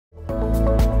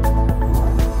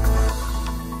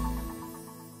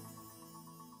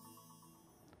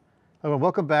Hello, and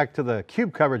welcome back to the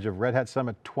CUBE coverage of Red Hat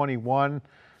Summit 2021.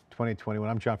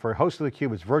 I'm John Furrier, host of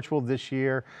theCUBE. It's virtual this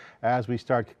year as we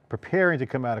start preparing to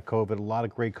come out of COVID. A lot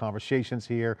of great conversations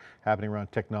here happening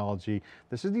around technology.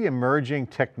 This is the emerging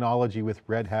technology with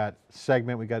Red Hat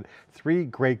segment. We got three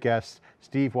great guests: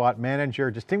 Steve Watt,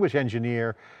 manager, distinguished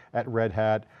engineer at Red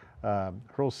Hat;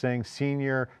 Parul Singh,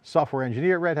 senior software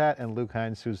engineer at Red Hat; and Luke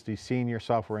Hinds, who's the senior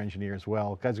software engineer as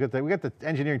well. Guys, we got the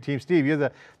engineering team. Steve, you're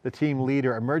the team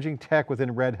leader, emerging tech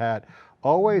within Red Hat.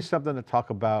 Always something to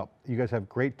talk about. You guys have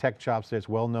great tech chops there. It's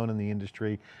well known in the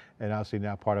industry, and obviously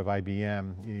now part of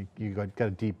IBM. You got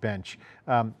a deep bench.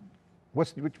 How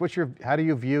do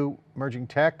you view emerging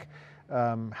tech?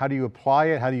 How do you apply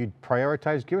it? How do you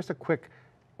prioritize? Give us a quick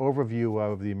overview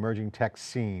of the emerging tech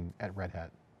scene at Red Hat.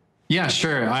 Yeah,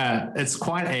 sure. It's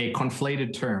quite a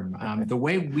conflated term. The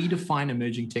way we define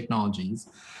emerging technologies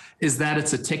is that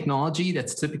it's a technology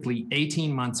that's typically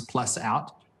 18 months plus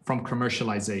out from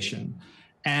commercialization.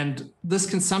 And this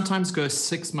can sometimes go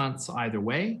 6 months either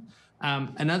way.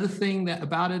 Another thing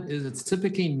about it is it's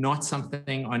typically not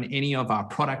something on any of our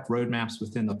product roadmaps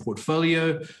within the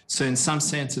portfolio. So in some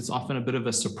sense, it's often a bit of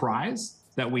a surprise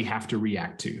that we have to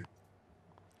react to.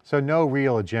 So no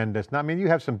real agenda. I mean, you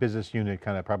have some business unit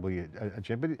kind of probably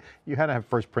agenda, but you kind of have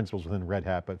first principles within Red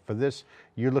Hat. But for this,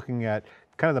 you're looking at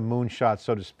kind of the moonshot,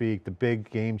 so to speak, the big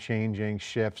game-changing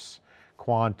shifts,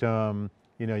 quantum.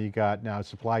 You know, you got now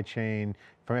supply chain,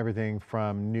 from everything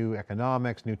from new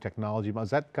economics, new technology. Is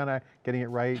that kind of getting it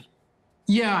right?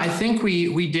 Yeah, I think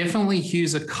we definitely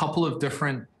use a couple of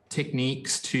different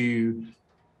techniques to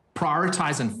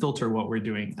prioritize and filter what we're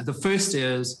doing. The first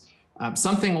is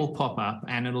something will pop up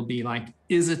and it'll be like,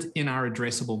 is it in our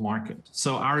addressable market?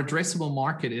 So our addressable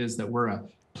market is that we're a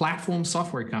platform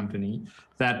software company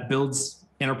that builds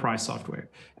enterprise software.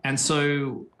 And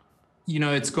so, you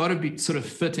know, it's got to be sort of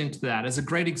fit into that. As a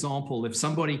great example, if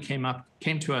somebody came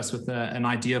to us with an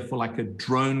idea for like a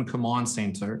drone command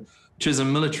center, which is a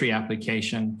military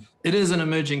application, it is an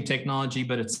emerging technology,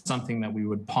 but it's something that we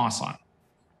would pass on.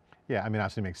 Yeah, I mean,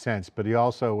 obviously makes sense, but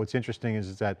what's interesting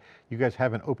is that you guys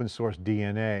have an open source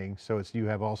DNA, so you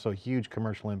have also huge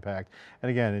commercial impact. And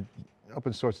again,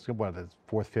 open source is what, the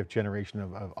fourth, fifth generation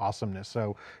of awesomeness.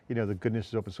 So, you know, the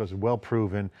goodness of open source is well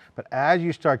proven, but as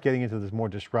you start getting into this more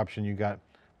disruption, you got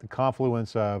the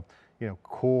confluence of, you know,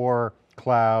 core,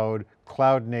 cloud,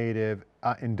 cloud native,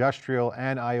 industrial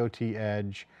and IoT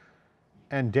edge,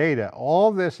 and data.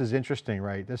 All this is interesting,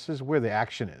 right? This is where the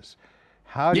action is.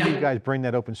 How do you guys bring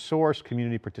that open source,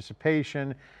 community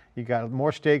participation? You got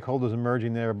more stakeholders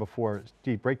emerging there before.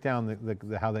 Steve, break down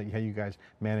how you guys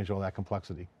manage all that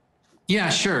complexity. Yeah,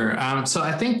 sure. So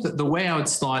I think that the way I would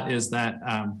start is that,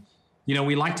 you know,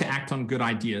 we like to act on good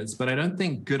ideas, but I don't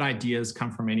think good ideas come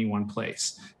from any one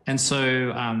place. And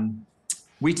so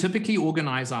we typically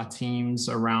organize our teams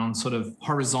around sort of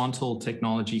horizontal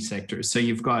technology sectors. So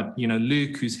you've got, you know,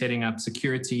 Luke, who's heading up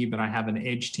security, but I have an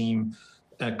edge team,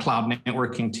 a cloud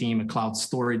networking team, a cloud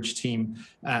storage team,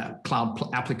 cloud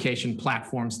application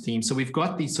platforms team. So we've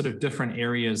got these sort of different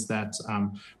areas that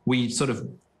we sort of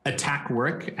attack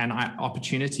work and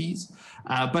opportunities.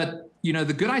 But you know,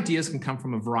 the good ideas can come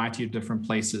from a variety of different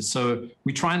places. So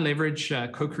we try and leverage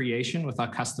co-creation with our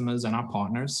customers and our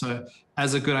partners. So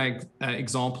as a good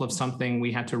example of something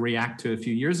we had to react to a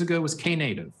few years ago was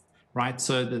Knative, right?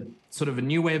 So the sort of a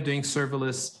new way of doing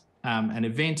serverless and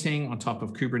eventing on top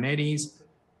of Kubernetes,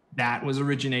 that was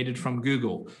originated from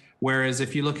Google. Whereas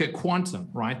if you look at quantum,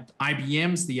 right,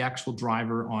 IBM's the actual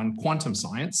driver on quantum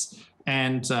science,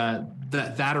 and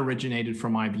that originated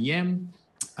from IBM.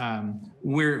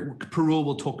 Parul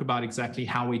will talk about exactly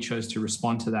how we chose to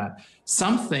respond to that.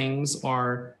 Some things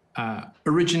are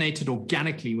originated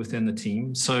organically within the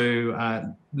team.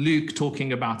 So Luke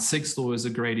talking about sigstore is a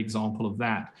great example of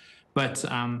that. But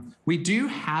we do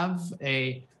have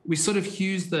we sort of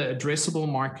use the addressable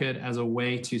market as a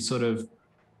way to sort of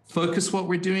focus what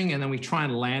we're doing, and then we try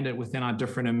and land it within our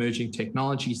different emerging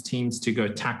technologies teams to go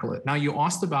tackle it. Now, you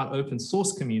asked about open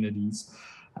source communities,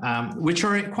 which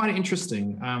are quite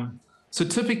interesting. So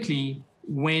typically,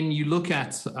 when you look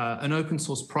at an open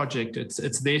source project,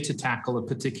 it's there to tackle a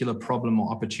particular problem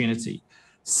or opportunity.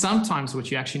 Sometimes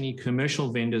what you actually need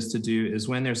commercial vendors to do is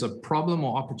when there's a problem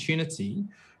or opportunity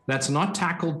that's not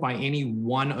tackled by any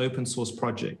one open source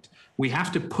project, we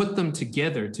have to put them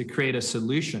together to create a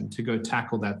solution to go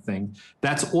tackle that thing.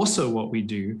 That's also what we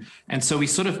do. And so we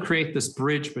sort of create this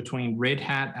bridge between Red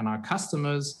Hat and our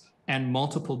customers and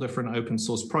multiple different open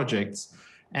source projects.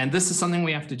 And this is something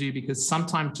we have to do because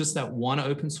sometimes just that one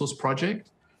open source project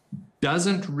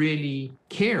doesn't really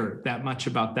care that much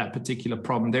about that particular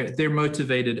problem. They're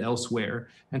motivated elsewhere.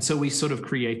 And so we sort of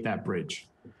create that bridge.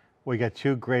 We got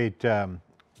two great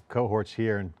cohorts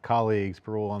here and colleagues,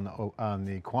 Parul on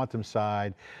the quantum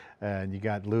side, and you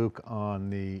got Luke on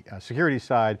the security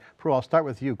side. Parul, I'll start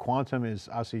with you. Quantum is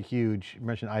obviously huge. You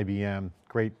mentioned IBM,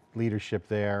 great leadership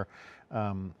there.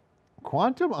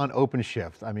 Quantum on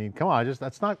OpenShift, I mean, come on,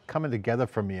 that's not coming together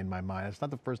for me in my mind. It's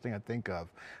not the first thing I think of,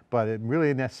 but it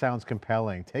really sounds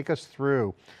compelling. Take us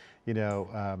through,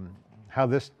 how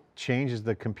this changes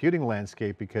the computing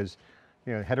landscape, because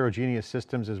heterogeneous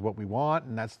systems is what we want,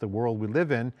 and that's the world we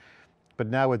live in. But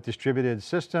now with distributed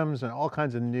systems and all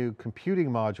kinds of new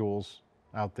computing modules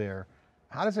out there,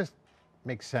 how does this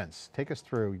make sense? Take us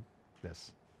through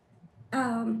this.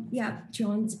 Yeah,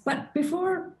 John. But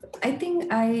before, I think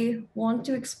I want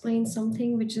to explain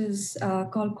something which is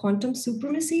called quantum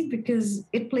supremacy, because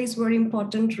it plays a very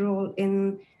important role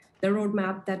in the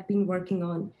roadmap that we've been working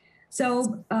on.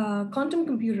 So quantum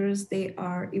computers, they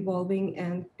are evolving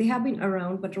and they have been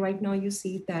around, but right now you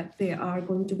see that they are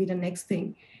going to be the next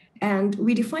thing. And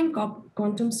we define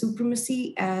quantum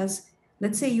supremacy as,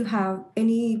 let's say you have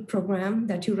any program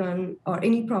that you run or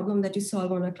any problem that you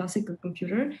solve on a classical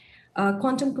computer.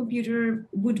 Quantum computer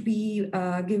would be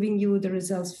giving you the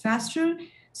results faster.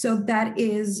 So that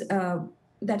is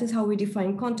how we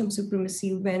define quantum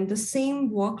supremacy, when the same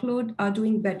workload are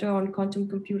doing better on quantum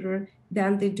computer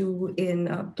than they do in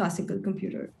a classical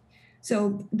computer.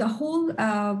 So the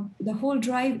whole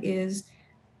drive is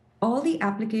all the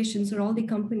applications or all the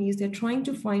companies, they're trying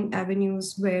to find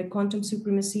avenues where quantum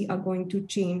supremacy are going to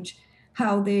change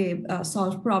how they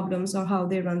solve problems or how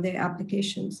they run their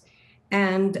applications.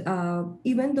 And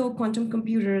even though quantum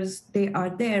computers, they are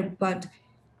there, but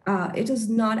it is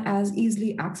not as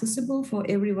easily accessible for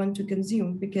everyone to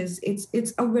consume, because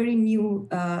it's a very new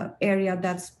area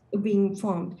that's being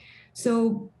formed.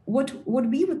 So what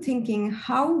we were thinking,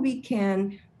 how we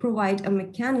can provide a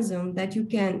mechanism that you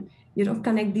can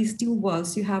connect these two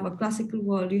worlds. You have a classical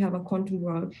world, you have a quantum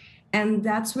world. And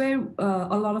that's where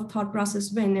a lot of thought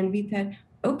process went. And we thought,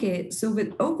 okay, so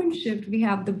with OpenShift, we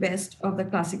have the best of the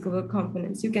classical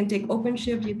components. You can take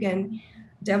OpenShift, you can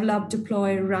develop,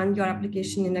 deploy, run your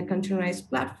application in a containerized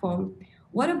platform.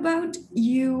 What about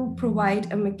you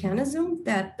provide a mechanism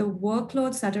that the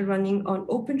workloads that are running on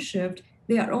OpenShift,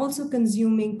 they are also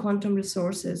consuming quantum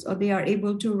resources, or they are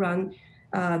able to run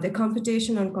the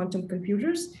computation on quantum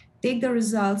computers, take the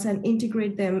results and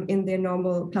integrate them in their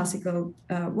normal classical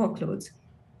workloads.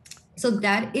 So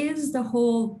that is the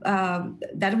whole,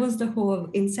 that was the whole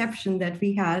inception that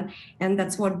we had, and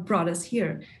that's what brought us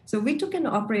here. So we took an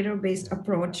operator-based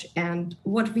approach, and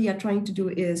what we are trying to do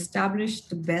is establish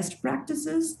the best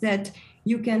practices that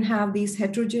you can have these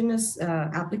heterogeneous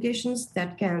applications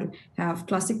that can have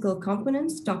classical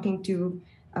components talking to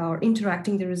or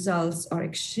interacting the results or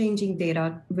exchanging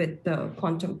data with the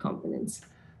quantum components.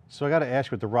 So I got to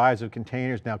ask, with the rise of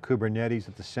containers, now Kubernetes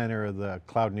at the center of the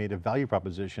cloud native value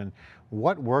proposition,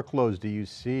 what workloads do you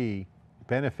see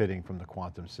benefiting from the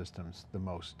quantum systems the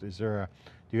most? Do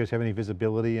you guys have any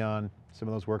visibility on some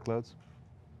of those workloads?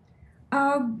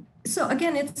 So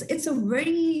again, it's a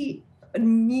very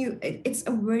new,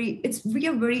 we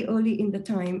are very early in the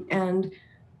time, and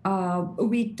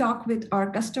we talk with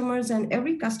our customers, and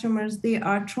every customers, they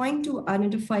are trying to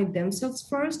identify themselves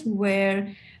first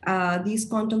where these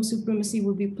quantum supremacy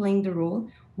will be playing the role.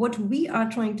 What we are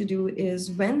trying to do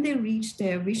is, when they reach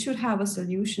there, we should have a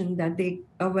solution that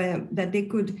they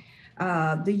could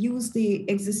they use the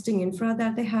existing infra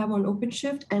that they have on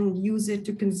OpenShift and use it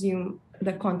to consume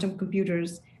the quantum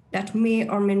computers that may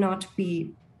or may not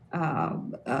be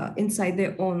inside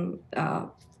their own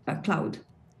cloud.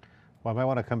 Well, I might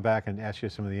want to come back and ask you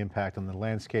some of the impact on the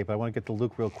landscape. I want to get to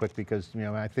Luke real quick, because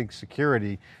I think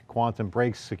security, quantum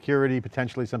breaks security,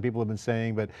 potentially, some people have been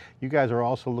saying, but you guys are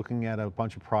also looking at a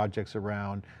bunch of projects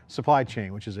around supply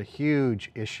chain, which is a huge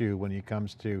issue when it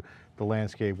comes to the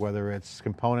landscape, whether it's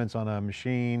components on a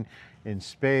machine in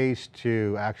space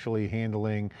to actually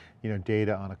handling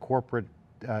data on a corporate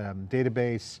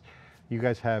database. You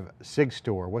guys have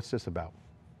SigStore. What's this about?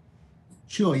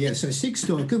 Sure, yeah, so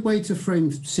SigStore, a good way to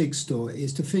frame SigStore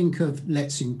is to think of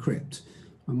Let's Encrypt.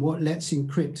 And what Let's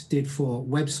Encrypt did for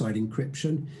website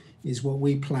encryption is what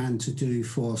we plan to do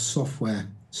for software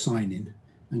signing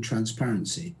and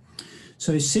transparency.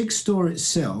 So SigStore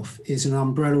itself is an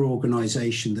umbrella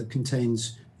organization that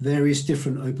contains various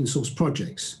different open source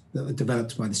projects that are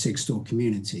developed by the SigStore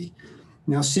community.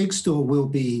 Now, SigStore will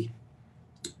be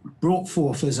brought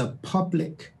forth as a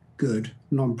public good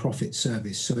non-profit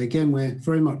service. So again, we're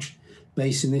very much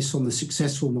basing this on the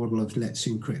successful model of Let's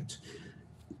Encrypt.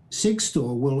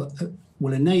 SigStore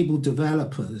will enable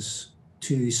developers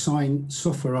to sign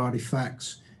software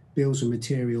artifacts, bills of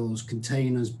materials,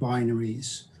 containers,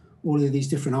 binaries, all of these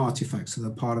different artifacts that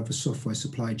are part of a software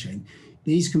supply chain.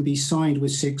 These can be signed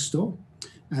with SigStore,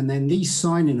 and then these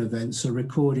signing events are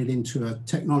recorded into a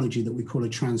technology that we call a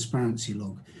transparency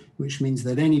log, which means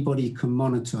that anybody can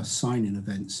monitor signing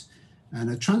events. And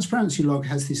a transparency log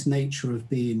has this nature of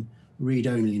being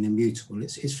read-only and immutable.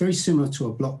 It's very similar to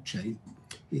a blockchain.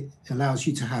 It allows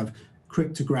you to have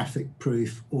cryptographic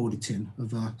proof auditing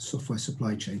of a software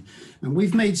supply chain. And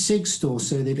we've made SigStore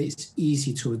so that it's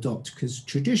easy to adopt, because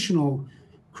traditional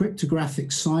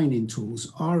cryptographic signing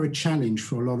tools are a challenge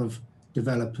for a lot of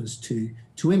developers to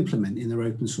implement in their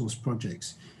open source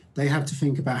projects. They have to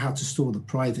think about how to store the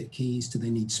private keys. Do they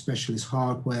need specialist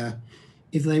hardware?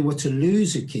 If they were to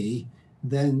lose a key,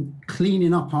 then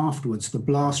cleaning up afterwards the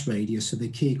blast radius of the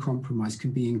key compromise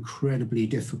can be incredibly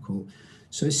difficult.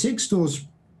 So SigStore's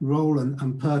role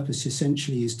and purpose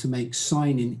essentially is to make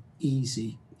signing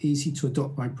easy to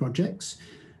adopt by projects.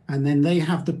 And then they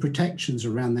have the protections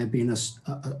around there being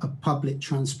a public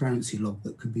transparency log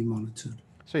that can be monitored.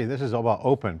 So this is all about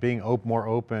open, being more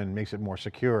open makes it more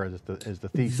secure is the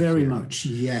thesis. Very here. much,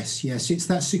 yes. It's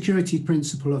that security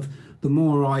principle of the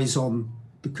more eyes on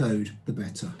the code, the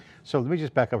better. So let me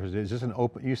just back up. Is this an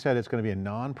open, you said it's going to be a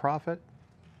non-profit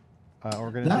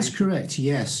organization? That's correct,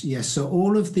 yes. So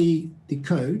all of the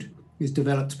code is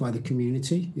developed by the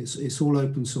community. It's all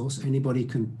open source. Anybody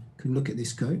can look at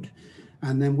this code.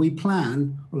 And then we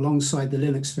plan, alongside the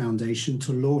Linux Foundation,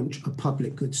 to launch a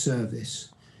public good service.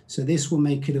 So this will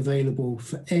make it available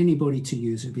for anybody to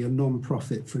use. It'll be a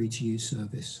non-profit free-to-use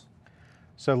service.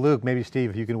 So Luke, maybe Steve,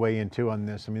 if you can weigh in too on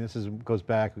this. I mean, this goes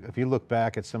back, if you look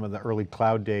back at some of the early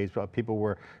cloud days, people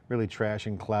were really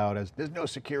trashing cloud as there's no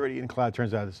security in cloud.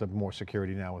 Turns out there's more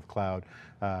security now with cloud,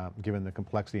 given the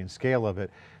complexity and scale of it.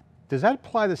 Does that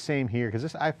apply the same here?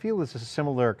 Because I feel this is a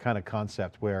similar kind of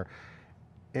concept where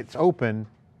it's open,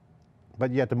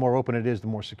 but yet the more open it is, the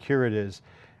more secure it is.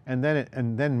 And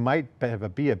then might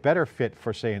be a better fit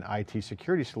for, say, an IT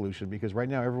security solution, because right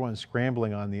now everyone's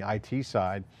scrambling on the IT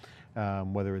side,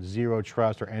 whether it's zero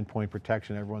trust or endpoint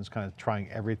protection, everyone's kind of trying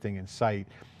everything in sight.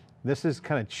 This is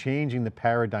kind of changing the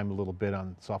paradigm a little bit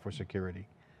on software security.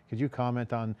 Could you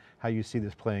comment on how you see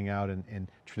this playing out in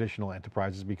traditional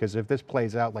enterprises? Because if this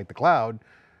plays out like the cloud,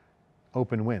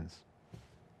 open wins.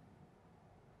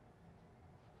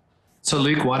 So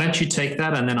Luke, why don't you take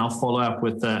that, and then I'll follow up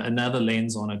with another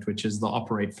lens on it, which is the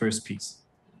operate first piece.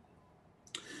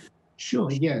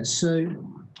 Sure, yeah. So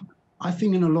I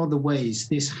think in a lot of ways,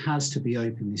 this has to be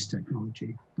open, this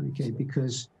technology, okay?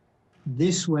 Because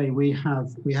this way we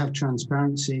have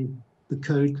transparency, the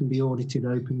code can be audited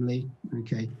openly,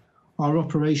 okay? Our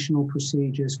operational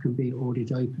procedures can be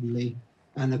audited openly,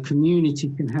 and the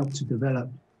community can help to develop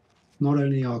not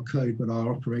only our code, but our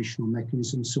operational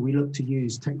mechanisms. So we look to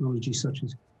use technology such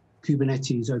as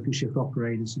Kubernetes, OpenShift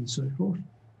operators, and so forth.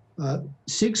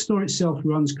 SigStore itself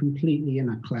runs completely in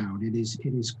a cloud. It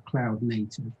is cloud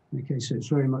native. Okay, so it's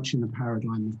very much in the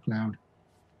paradigm of cloud.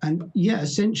 And yeah,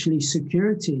 essentially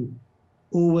security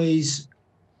always,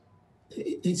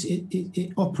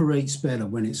 it operates better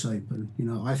when it's open. You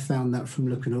know, I found that from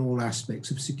looking at all aspects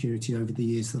of security over the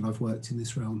years that I've worked in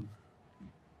this realm.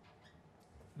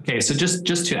 Okay, so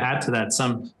just to add to that,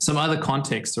 some other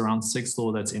context around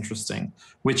SigStore that's interesting,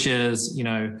 which is, you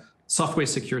know, software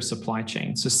secure supply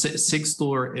chain. So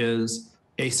SigStore is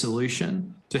a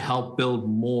solution to help build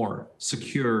more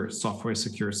secure software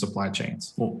secure supply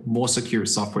chains, or more secure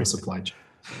software supply chain.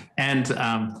 And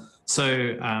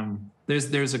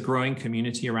there's a growing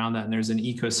community around that, and there's an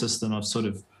ecosystem of sort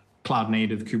of cloud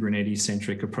native Kubernetes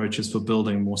centric approaches for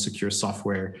building more secure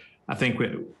software. I think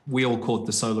we all call it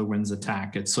the SolarWinds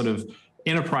attack. It's sort of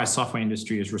enterprise software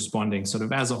industry is responding sort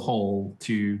of as a whole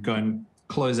to go and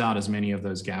close out as many of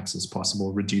those gaps as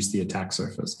possible, reduce the attack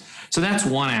surface. So that's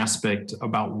one aspect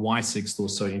about why SigStore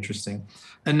is so interesting.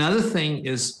 Another thing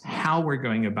is how we're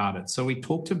going about it. So we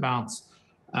talked about,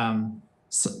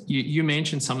 you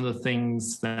mentioned some of the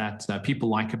things that people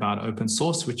like about open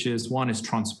source, which is one is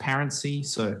transparency.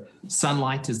 So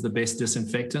sunlight is the best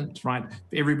disinfectant, right?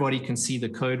 If everybody can see the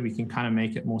code, we can kind of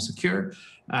make it more secure.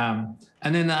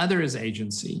 And then the other is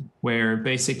agency, where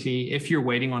basically if you're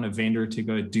waiting on a vendor to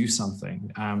go do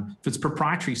something, if it's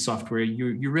proprietary software,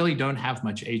 you really don't have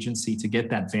much agency to get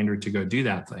that vendor to go do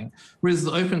that thing. Whereas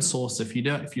the open source, if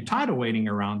you're tired of waiting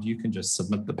around, you can just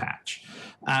submit the patch.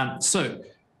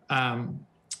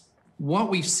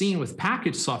 what we've seen with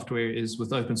packaged software is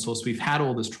with open source, we've had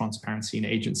all this transparency and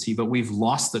agency, but we've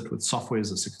lost it with software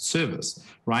as a service,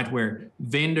 right? Where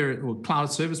vendor or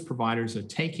cloud service providers are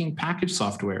taking packaged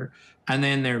software and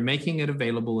then they're making it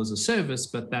available as a service,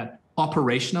 but that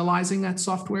operationalizing that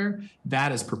software,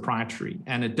 that is proprietary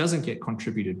and it doesn't get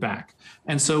contributed back.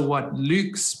 And so what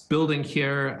Luke's building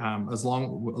here,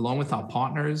 along with our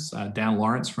partners, Dan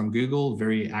Lawrence from Google,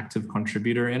 very active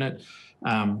contributor in it,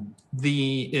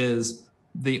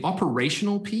 the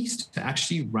operational piece to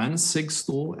actually run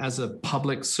sigstore as a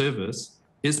public service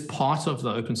is part of the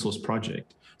open source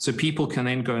project. So people can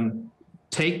then go and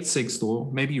take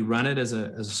sigstore, maybe run it as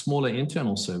a smaller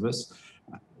internal service.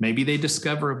 Maybe they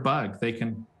discover a bug, they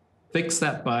can fix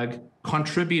that bug,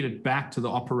 contribute it back to the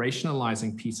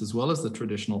operationalizing piece as well as the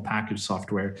traditional package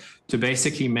software to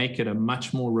basically make it a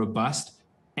much more robust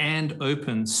and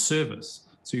open service.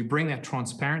 So you bring that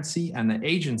transparency and the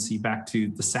agency back to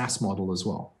the SaaS model as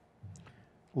well.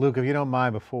 Luke, if you don't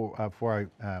mind, before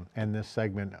I end this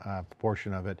segment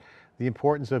portion of it, the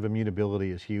importance of immutability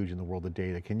is huge in the world of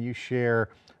data. Can you share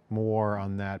more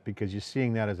on that? Because you're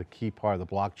seeing that as a key part of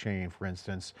the blockchain, for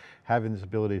instance, having this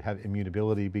ability to have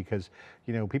immutability, because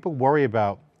people worry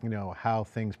about how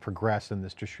things progress in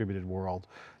this distributed world,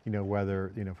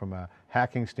 whether from a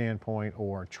hacking standpoint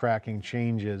or tracking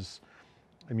changes.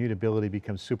 Immutability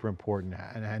becomes super important,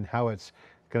 and how it's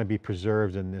going to be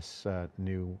preserved in this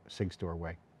new sigstore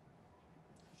way.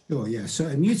 Sure, yeah. So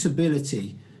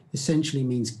immutability essentially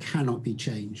means cannot be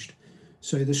changed.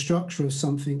 So the structure of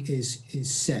something is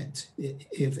set.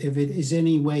 If it is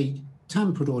any way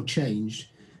tampered or changed,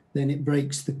 then it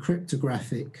breaks the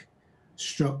cryptographic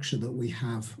structure that we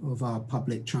have of our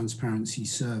public transparency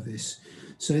service.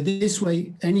 So this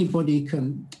way, anybody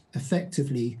can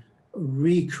effectively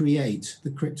recreate the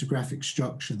cryptographic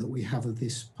structure that we have of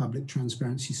this public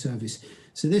transparency service.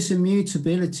 So this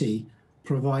immutability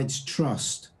provides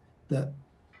trust that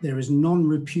there is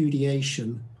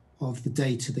non-repudiation of the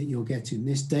data that you're getting.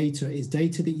 This data is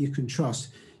data that you can trust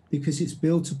because it's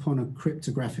built upon a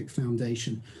cryptographic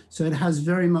foundation. So it has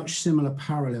very much similar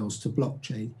parallels to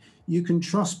blockchain. You can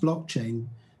trust blockchain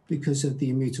because of the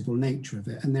immutable nature of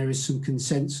it, and there is some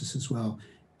consensus as well.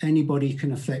 Anybody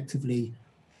can effectively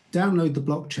download the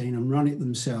blockchain and run it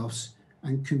themselves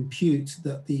and compute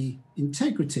that the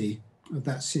integrity of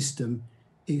that system,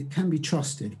 it can be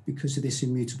trusted because of this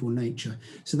immutable nature.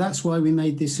 So that's why we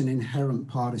made this an inherent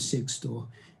part of sigstore,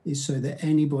 is so that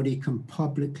anybody can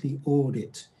publicly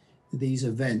audit these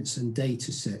events and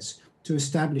data sets to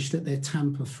establish that they're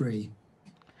tamper-free.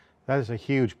 That is a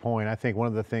huge point. I think one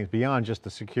of the things, beyond just the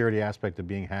security aspect of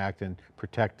being hacked and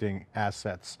protecting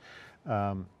assets,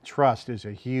 trust is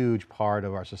a huge part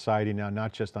of our society now,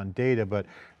 not just on data, but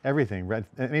everything,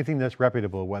 anything that's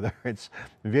reputable, whether it's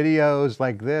videos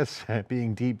like this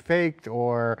being deep faked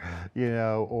or,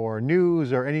 or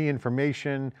news or any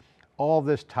information. All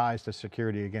this ties to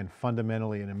security. Again,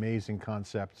 fundamentally an amazing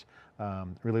concept.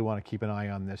 Really want to keep an eye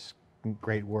on this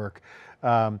great work.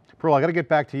 Parul, I got to get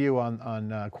back to you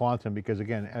on quantum, because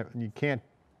again, you can't,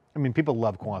 people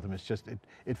love quantum. It's just,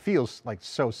 it feels like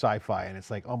so sci-fi, and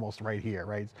it's like almost right here,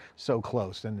 right? It's so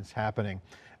close and it's happening.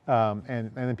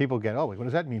 And then people get, oh, what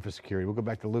does that mean for security? We'll go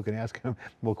back to Luke and ask him,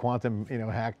 will quantum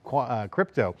hack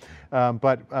crypto?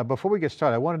 But before we get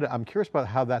started, I'm curious about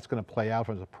how that's going to play out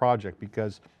as a project,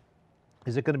 because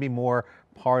is it going to be more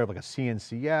part of like a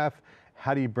CNCF?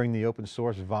 How do you bring the open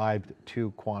source vibe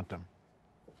to quantum?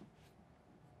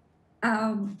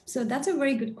 So that's a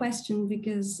very good question,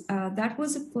 because that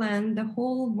was a plan. The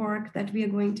whole work that we are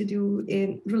going to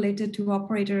do related to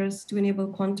operators to enable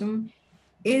quantum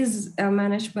is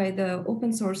managed by the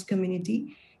open source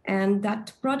community. And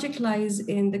that project lies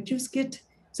in the Qiskit.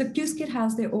 So Qiskit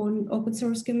has their own open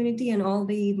source community, and all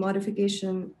the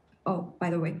modification. Oh,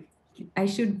 by the way, I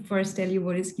should first tell you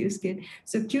what is Qiskit.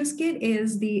 So Qiskit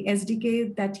is the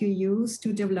SDK that you use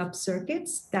to develop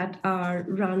circuits that are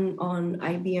run on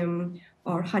IBM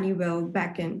or Honeywell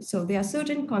backend. So there are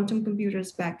certain quantum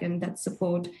computers backend that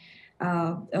support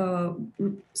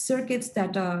circuits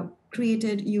that are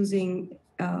created using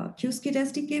Qiskit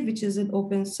SDK, which is an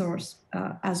open source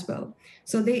as well.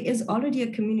 So there is already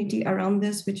a community around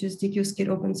this, which is the Qiskit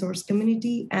open source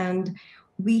community. And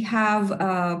we have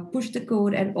pushed the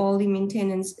code, and all the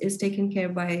maintenance is taken care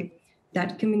by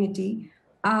that community.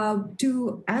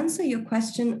 To answer your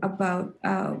question about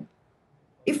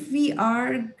if we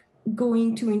are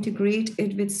going to integrate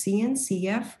it with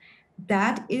CNCF,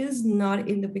 that is not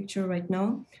in the picture right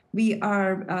now. We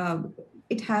are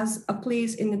it has a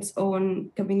place in its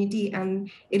own community, and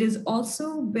it is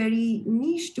also very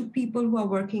niche to people who are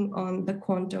working on the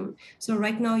quantum. So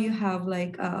right now you have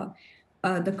like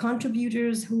the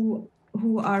contributors who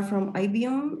are from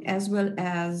IBM, as well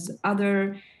as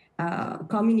other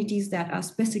communities that are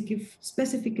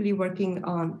specifically working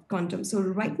on quantum. So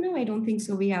right now, I don't think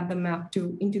so we have the map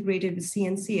to integrate it with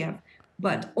CNCF,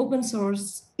 but open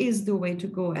source is the way to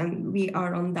go, and we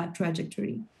are on that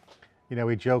trajectory. You know,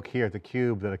 we joke here at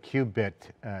theCUBE that a qubit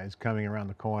is coming around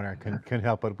the corner. Can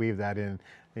help but weave that in,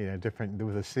 you know, different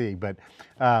with a C. But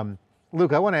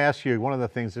Luke, I want to ask you, one of the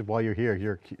things that while you're here,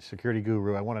 you're a security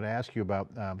guru, I wanted to ask you about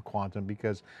quantum,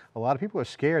 because a lot of people are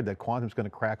scared that quantum's going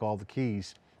to crack all the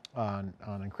keys on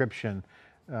encryption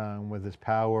with this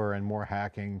power and more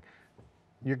hacking.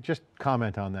 You just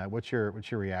comment on that. What's your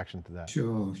reaction to that?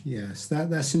 Sure, yes,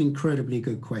 that's an incredibly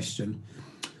good question.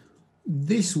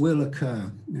 This will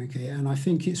occur, okay, and I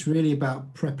think it's really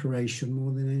about preparation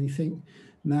more than anything.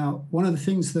 Now, one of the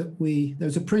things that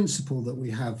there's a principle that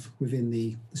we have within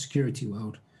the security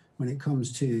world when it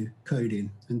comes to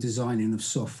coding and designing of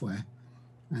software,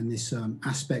 and this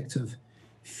aspect of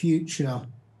future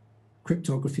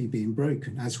cryptography being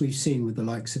broken, as we've seen with the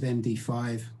likes of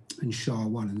MD5 and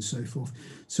SHA-1 and so forth.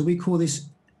 So we call this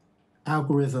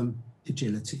algorithm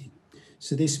agility.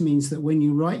 So this means that when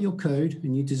you write your code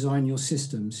and you design your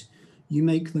systems, you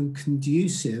make them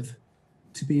conducive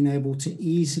to being able to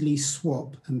easily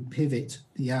swap and pivot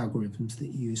the algorithms that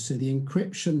you use. So the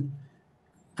encryption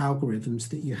algorithms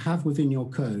that you have within your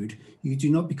code, you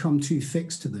do not become too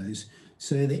fixed to those.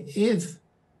 So that if,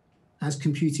 as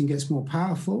computing gets more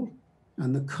powerful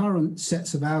and the current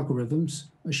sets of algorithms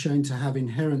are shown to have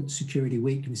inherent security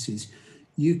weaknesses,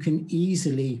 you can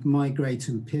easily migrate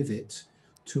and pivot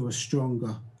to a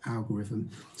stronger algorithm.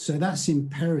 So that's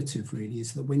imperative, really,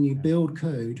 is that when you build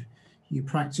code, you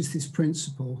practice this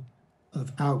principle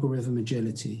of algorithm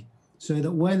agility, so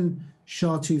that when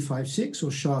SHA-256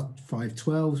 or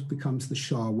SHA-512 becomes the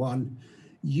SHA-1,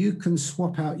 you can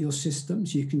swap out your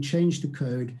systems, you can change the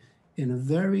code in a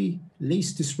very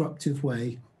least disruptive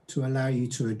way to allow you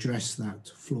to address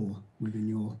that flaw within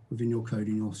your code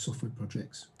in your software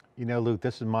projects. You know, Luke,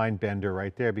 this is mind bender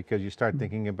right there, because you start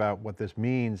thinking about what this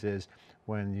means is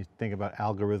when you think about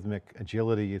algorithmic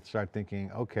agility, you start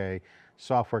thinking, okay,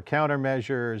 software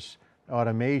countermeasures,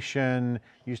 automation,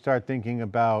 you start thinking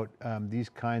about these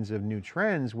kinds of new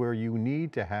trends where you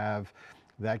need to have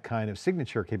that kind of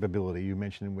signature capability you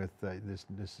mentioned with this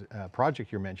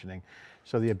project you're mentioning.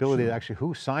 So the ability to actually,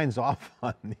 who signs off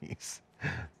on these?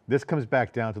 This comes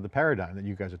back down to the paradigm that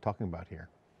you guys are talking about here.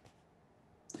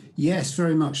 Yes,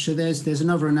 very much. So there's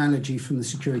another analogy from the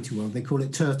security world. They call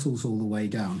it turtles all the way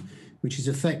down, which is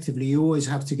effectively you always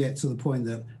have to get to the point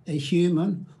that a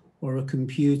human or a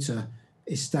computer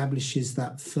establishes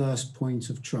that first point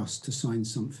of trust to sign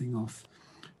something off.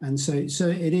 And so it's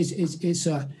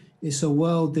a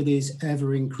world that is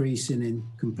ever increasing in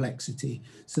complexity.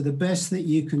 So the best that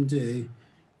you can do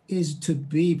is to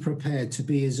be prepared to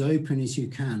be as open as you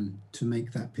can to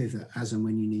make that pivot as and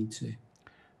when you need to.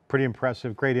 Pretty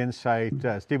impressive, great insight.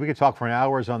 Steve, we could talk for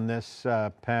hours on this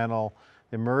panel.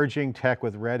 Emerging tech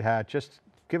with Red Hat. Just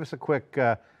give us a quick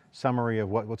summary of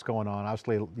what's going on.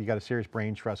 Obviously, you got a serious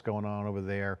brain trust going on over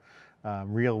there.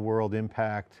 Real world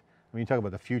impact. When you talk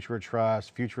about the future of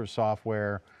trust, future of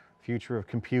software, future of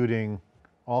computing,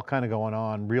 all kind of going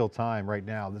on real time right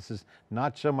now. This is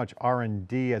not so much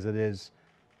R&D as it is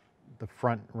the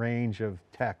front range of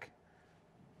tech.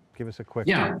 Give us a quick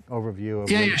overview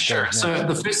of sure. So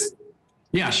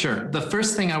the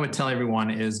first thing I would tell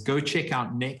everyone is go check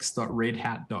out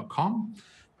next.redhat.com.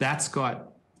 That's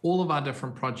got all of our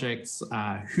different projects,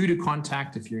 who to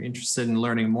contact if you're interested in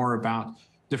learning more about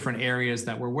different areas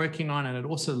that we're working on, and it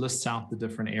also lists out the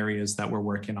different areas that we're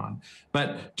working on.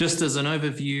 But just as an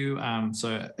overview,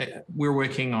 we're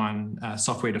working on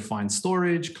software-defined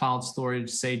storage, cloud storage.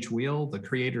 Sage Wheel, the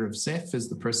creator of Ceph, is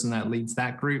the person that leads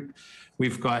that group.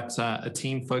 We've got a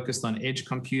team focused on edge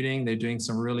computing. They're doing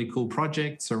some really cool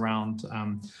projects around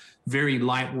very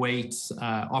lightweight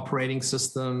operating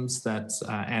systems that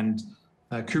and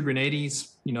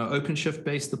Kubernetes,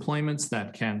 OpenShift-based deployments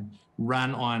that can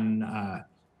run on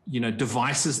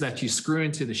devices that you screw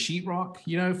into the sheetrock.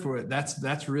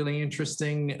 That's really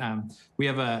interesting. We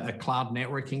have a cloud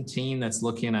networking team that's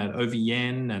looking at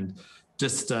OVN and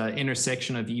just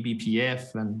intersection of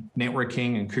eBPF and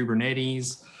networking and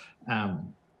Kubernetes.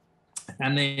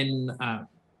 And then,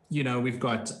 we've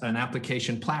got an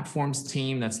application platforms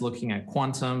team that's looking at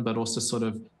quantum, but also sort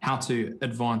of how to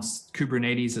advance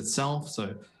Kubernetes itself.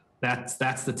 So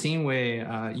that's the team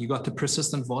where you got the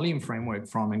persistent volume framework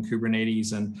from in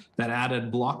Kubernetes, and that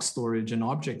added block storage and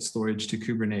object storage to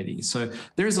Kubernetes. So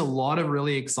there's a lot of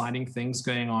really exciting things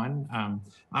going on.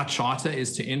 Our charter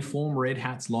is to inform Red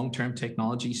Hat's long-term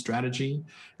technology strategy.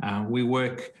 We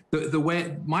work, the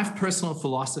way, my personal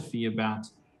philosophy about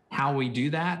how we do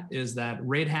that is that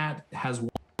Red Hat has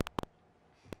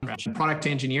product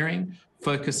engineering,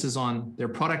 focuses on their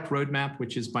product roadmap,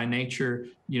 which is by nature,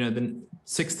 the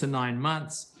 6 to 9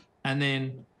 months. And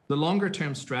then the longer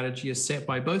term strategy is set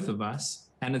by both of us.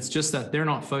 And it's just that they're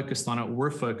not focused on it,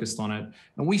 we're focused on it.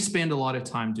 And we spend a lot of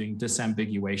time doing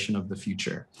disambiguation of the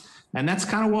future. And that's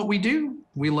kind of what we do.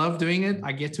 We love doing it.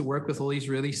 I get to work with all these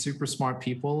really super smart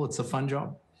people. It's a fun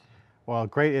job. Well,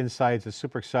 great insights. It's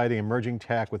super exciting, emerging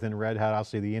tech within Red Hat,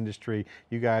 obviously the industry.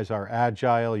 You guys are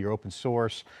agile, you're open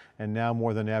source, and now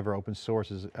more than ever, open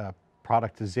source is,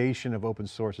 productization of open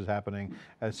source is happening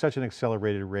at such an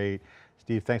accelerated rate.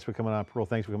 Steve, thanks for coming on. Parul,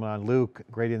 thanks for coming on. Luke,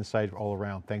 great insight all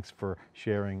around. Thanks for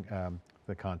sharing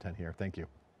the content here. Thank you.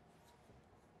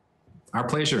 Our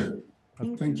pleasure.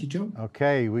 Thank you, John.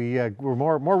 Okay, we're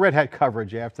more Red Hat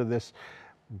coverage after this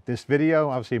video.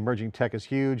 Obviously, emerging tech is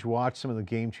huge. Watch some of the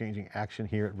game-changing action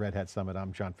here at Red Hat Summit.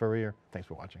 I'm John Furrier. Thanks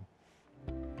for watching.